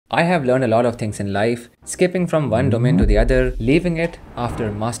I have learned a lot of things in life, skipping from one domain to the other, leaving it after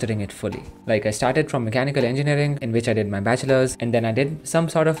mastering it fully. Like I started from mechanical engineering, in which I did my bachelor's, and then I did some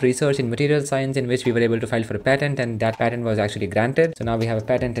sort of research in material science in which we were able to file for a patent, and that patent was actually granted. So now we have a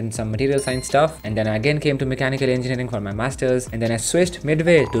patent in some material science stuff, and then I again came to mechanical engineering for my master's, and then I switched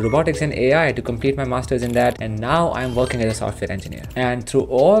midway to robotics and AI to complete my master's in that, and now I'm working as a software engineer. And through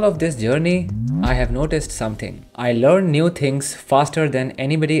all of this journey, I have noticed something. I learn new things faster than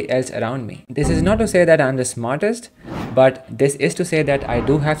anybody else around me. This is not to say that I'm the smartest, but this is to say that I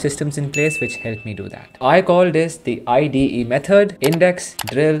do have systems in place which help me do that. I call this the IDE method: index,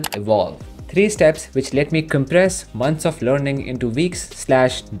 drill, evolve. 3 steps which let me compress months of learning into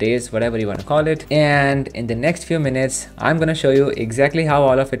weeks/days, whatever you want to call it. And in the next few minutes, I'm going to show you exactly how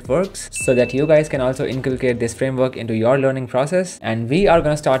all of it works so that you guys can also inculcate this framework into your learning process. And we are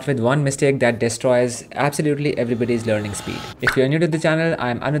going to start with one mistake that destroys absolutely everybody's learning speed. If you're new to the channel,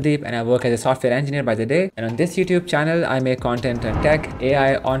 I'm Anudeep and I work as a software engineer by the day. And on this YouTube channel, I make content on tech,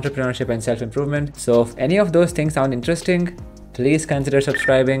 AI, entrepreneurship, and self-improvement. So if any of those things sound interesting, please consider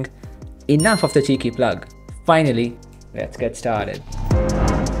subscribing. Enough of the cheeky plug. Finally, let's get started.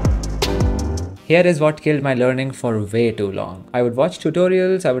 Here is what killed my learning for way too long. I would watch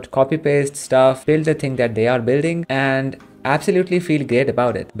tutorials, I would copy paste stuff, build the thing that they are building, and absolutely feel great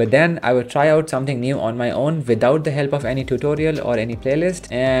about it. But then I would try out something new on my own without the help of any tutorial or any playlist,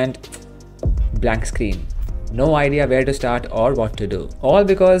 and blank screen. No idea where to start or what to do. All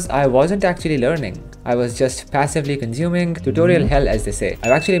because I wasn't actually learning. I was just passively consuming tutorial hell, as they say.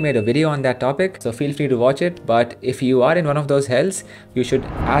 I've actually made a video on that topic, so feel free to watch it. But if you are in one of those hells, you should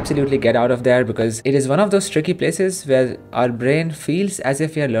absolutely get out of there, because it is one of those tricky places where our brain feels as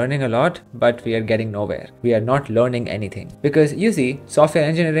if we are learning a lot, but we are getting nowhere. We are not learning anything. Because you see, software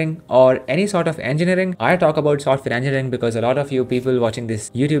engineering or any sort of engineering, I talk about software engineering because a lot of you people watching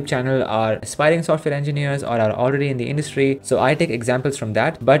this YouTube channel are aspiring software engineers or are already in the industry. So I take examples from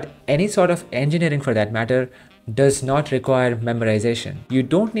that. But any sort of engineering, for that matter, does not require memorization. You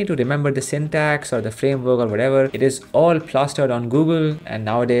don't need to remember the syntax or the framework or whatever. It is all plastered on Google and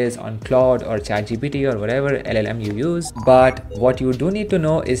nowadays on Claude or ChatGPT or whatever LLM you use. But what you do need to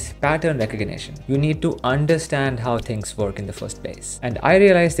know is pattern recognition. You need to understand how things work in the first place. And I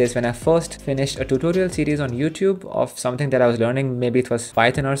realized this when I first finished a tutorial series on YouTube of something that I was learning. Maybe it was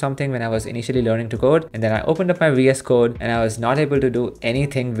Python or something when I was initially learning to code. And then I opened up my VS Code and I was not able to do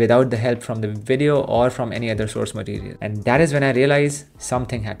anything without the help from the video or from any other source material. And that is when I realized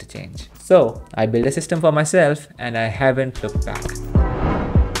something had to change. So I built a system for myself and I haven't looked back.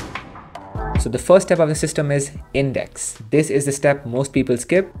 So the first step of the system is index. This is the step most people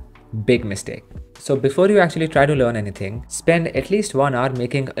skip. Big mistake. So before you actually try to learn anything, spend at least 1 hour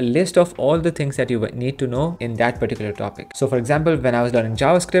making a list of all the things that you need to know in that particular topic. So for example, when I was learning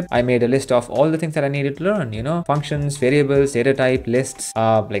JavaScript, I made a list of all the things that I needed to learn, functions, variables, data type, lists,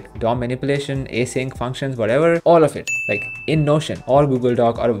 like DOM manipulation, async functions, whatever, all of it, like in Notion or Google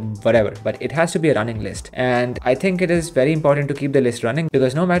Doc or whatever, but it has to be a running list. And I think it is very important to keep the list running,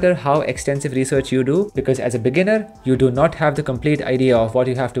 because no matter how extensive research you do, because as a beginner, you do not have the complete idea of what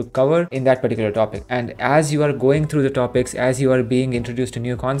you have to cover in that particular topic. And as you are going through the topics, as you are being introduced to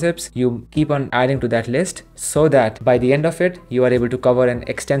new concepts, you keep on adding to that list so that by the end of it, you are able to cover an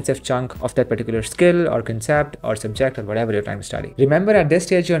extensive chunk of that particular skill or concept or subject or whatever you're trying to study. Remember, at this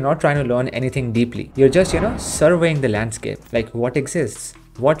stage, you're not trying to learn anything deeply. You're just, surveying the landscape, like what exists,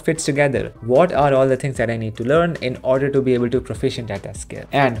 what fits together, what are all the things that I need to learn in order to be able to proficient at that skill.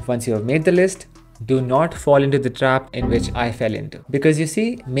 And once you have made the list, do not fall into the trap in which I fell into. Because you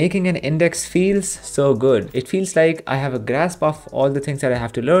see, making an index feels so good. It feels like I have a grasp of all the things that I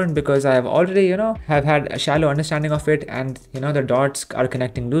have to learn because I have already, have had a shallow understanding of it, and the dots are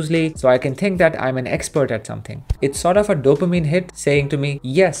connecting loosely. So I can think that I'm an expert at something. It's sort of a dopamine hit saying to me,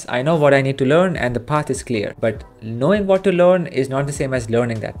 yes, I know what I need to learn and the path is clear. But knowing what to learn is not the same as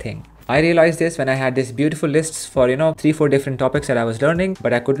learning that thing. I realized this when I had this beautiful lists for 3-4 different topics that I was learning,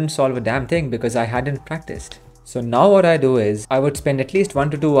 but I couldn't solve a damn thing because I hadn't practiced. So now what I do is I would spend at least 1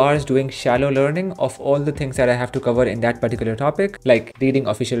 to 2 hours doing shallow learning of all the things that I have to cover in that particular topic, like reading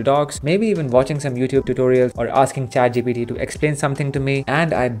official docs, maybe even watching some YouTube tutorials or asking ChatGPT to explain something to me,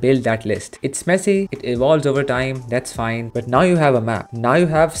 and I build that list. It's messy, it evolves over time, that's fine, but now you have a map. Now you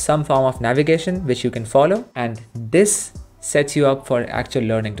have some form of navigation which you can follow, and this sets you up for actual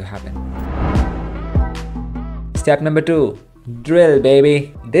learning to happen. Step number 2. Drill,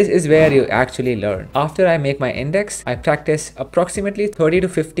 baby. This is where you actually learn. After I make my index, I practice approximately 30 to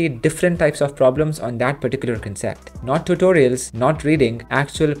 50 different types of problems on that particular concept. Not tutorials, not reading,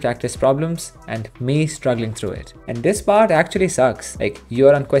 actual practice problems and me struggling through it. And this part actually sucks. Like,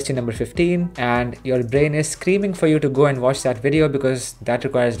 you're on question number 15 and your brain is screaming for you to go and watch that video because that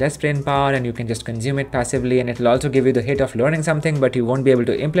requires less brain power and you can just consume it passively, and it'll also give you the hit of learning something, but you won't be able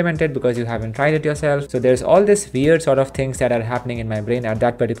to implement it because you haven't tried it yourself. So there's all this weird sort of things that are happening in my brain at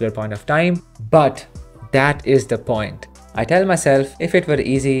that particular point of time. But that is the point. I tell myself, if it were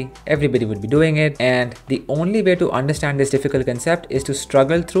easy, everybody would be doing it, and the only way to understand this difficult concept is to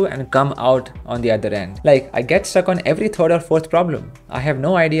struggle through and come out on the other end. Like, I get stuck on every third or fourth problem. I have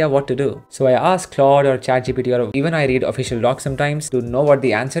no idea what to do. So I ask Claude or ChatGPT, or even I read official docs sometimes to know what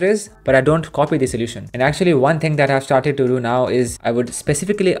the answer is, but I don't copy the solution. And actually, one thing that I've started to do now is I would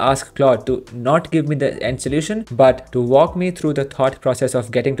specifically ask Claude to not give me the end solution, but to walk me through the thought process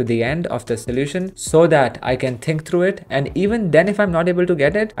of getting to the end of the solution so that I can think through it. And even then, if I'm not able to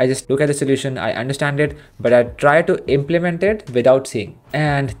get it, I just look at the solution, I understand it, but I try to implement it without seeing.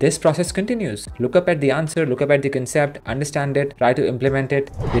 And this process continues. Look up at the answer, look up at the concept, understand it, try to implement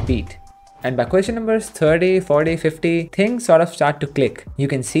it, repeat. And by question numbers 30, 40, 50, things sort of start to click. You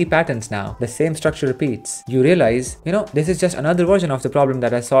can see patterns now. The same structure repeats. You realize, this is just another version of the problem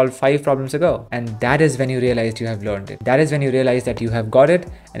that I solved 5 problems ago. And that is when you realize you have learned it. That is when you realize that you have got it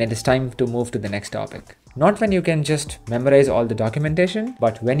and it is time to move to the next topic. Not when you can just memorize all the documentation,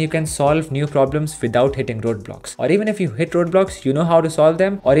 but when you can solve new problems without hitting roadblocks. Or even if you hit roadblocks, you know how to solve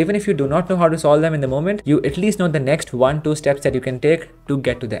them. Or even if you do not know how to solve them in the moment, you at least know the next 1-2 steps that you can take to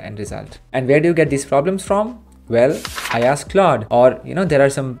get to the end result. And where do you get these problems from? Well, I ask Claude, or there are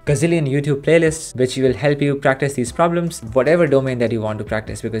some gazillion YouTube playlists which will help you practice these problems, whatever domain that you want to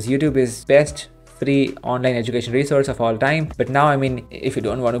practice, because YouTube is best free online education resource of all time. But now, if you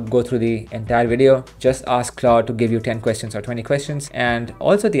don't want to go through the entire video, just ask Claude to give you 10 questions or 20 questions and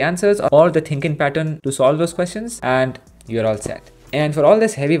also the answers or the thinking pattern to solve those questions, and you're all set. And for all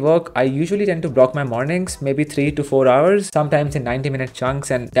this heavy work, I usually tend to block my mornings, maybe 3 to 4 hours, sometimes in 90-minute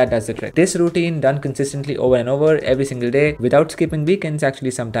chunks, and that does the trick. This routine done consistently over and over every single day without skipping weekends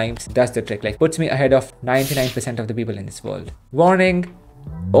actually sometimes does the trick. Like, puts me ahead of 99% of the people in this world. Warning,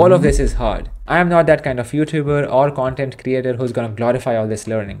 all of this is hard. I am not that kind of YouTuber or content creator who's gonna glorify all this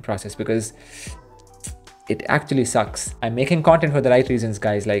learning process, because it actually sucks. I'm making content for the right reasons,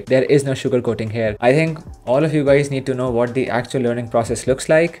 guys. Like, there is no sugarcoating here. I think all of you guys need to know what the actual learning process looks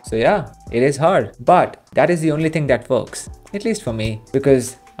like. So yeah, it is hard, but that is the only thing that works, at least for me,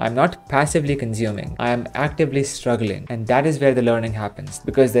 because I'm not passively consuming, I am actively struggling, and that is where the learning happens.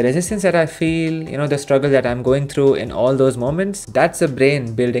 Because the resistance that I feel, the struggle that I'm going through in all those moments, that's the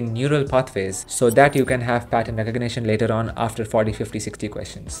brain building neural pathways so that you can have pattern recognition later on after 40, 50, 60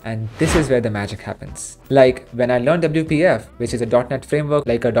 questions. And this is where the magic happens. Like, when I learned WPF, which is a .NET framework,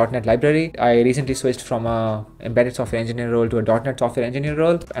 like a .NET library, I recently switched from a embedded software engineer role to a .NET software engineer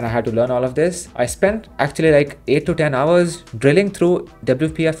role, and I had to learn all of this. I spent actually like 8 to 10 hours drilling through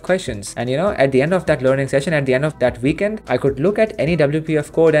WPF questions, and at the end of that learning session, at the end of that weekend, I could look at any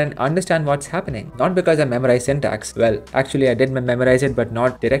WPF code and understand what's happening. Not because I memorized syntax. Well, actually I did memorize it, but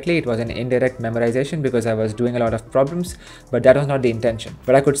not directly. It was an indirect memorization because I was doing a lot of problems, but that was not the intention.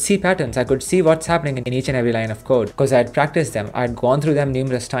 But I could see patterns, I could see what's happening in each and every line of code because I had practiced them, I had gone through them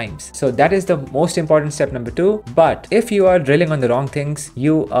numerous times. So that is the most important step number 2. But if you are drilling on the wrong things,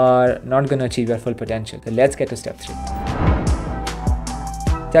 you are not going to achieve your full potential. So let's get to step 3.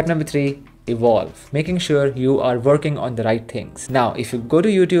 Step number 3, evolve, making sure you are working on the right things. Now, if you go to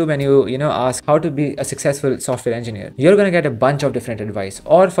YouTube and you ask how to be a successful software engineer, you're going to get a bunch of different advice.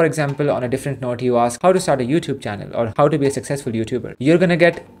 Or for example, on a different note, you ask how to start a YouTube channel or how to be a successful YouTuber. You're going to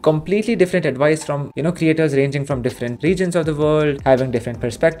get completely different advice from creators ranging from different regions of the world, having different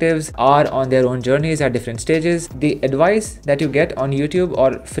perspectives, are on their own journeys at different stages. The advice that you get on YouTube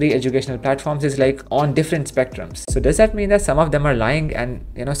or free educational platforms is like on different spectrums. So does that mean that some of them are lying and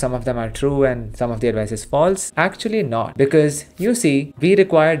some of them are true and some of the advice is false? Actually not, because you see, we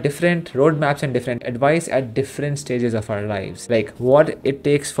require different roadmaps and different advice at different stages of our lives. Like what it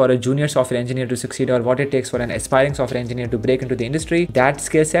takes for a junior software engineer to succeed or what it takes for an aspiring software engineer to break into the industry, that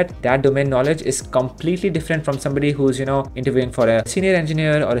skill set, that domain knowledge is completely different from somebody who's interviewing for a senior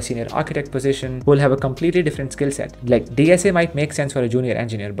engineer or a senior architect position, who will have a completely different skill set. Like DSA might make sense for a junior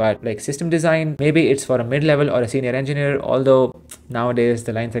engineer, but like system design, maybe it's for a mid-level or a senior engineer, although nowadays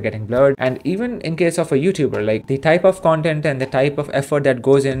the lines are getting blurred. And even in case of a YouTuber, like the type of content and the type of effort that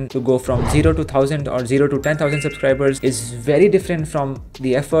goes in to go from 0 to 1000 or 0 to 10,000 subscribers is very different from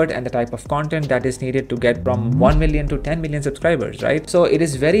the effort and the type of content that is needed to get from 1 million to 10 million subscribers, right? So it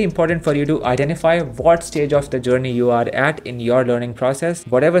is very important for you to identify what stage of the journey you are at in your learning process.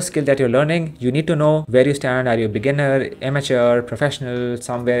 Whatever skill that you're learning, you need to know where you stand. Are you a beginner, amateur, professional,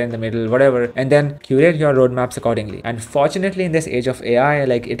 somewhere in the middle, whatever, and then curate your roadmaps accordingly. And fortunately, in this age of AI,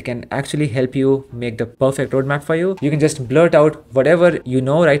 like, it can actually help you make the perfect roadmap for you. You can just blurt out whatever you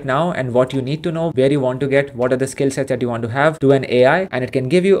know right now and what you need to know, where you want to get, what are the skill sets that you want to have, to an AI, and it can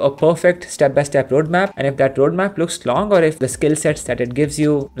give you a perfect step-by-step roadmap. And if that roadmap looks long, or if the skill sets that it gives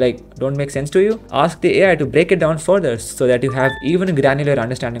you like don't make sense to you, ask the AI to break it down further so that you have even a granular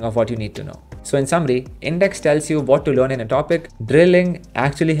understanding of what you need to know. So in summary, index tells you what to learn in a topic, drilling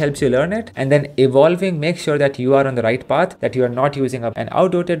actually helps you learn it, and then evolving makes sure that you are on the right path, that you are not using an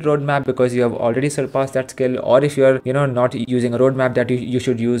outdated roadmap because you have already surpassed that skill, or if you're not using a roadmap that you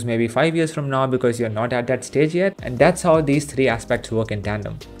should use maybe 5 years from now because you're not at that stage yet. And that's how these three aspects work in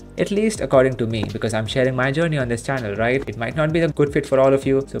tandem. At least according to me, because I'm sharing my journey on this channel, right? It might not be the good fit for all of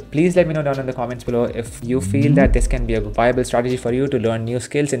you. So please let me know down in the comments below if you feel that this can be a viable strategy for you to learn new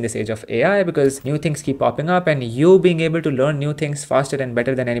skills in this age of AI, because new things keep popping up, and you being able to learn new things faster and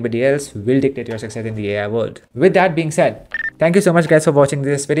better than anybody else will dictate your success in the AI world. With that being said, thank you so much guys for watching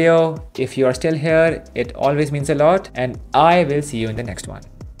this video. If you are still here, it always means a lot, and I will see you in the next one.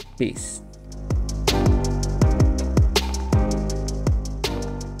 Peace.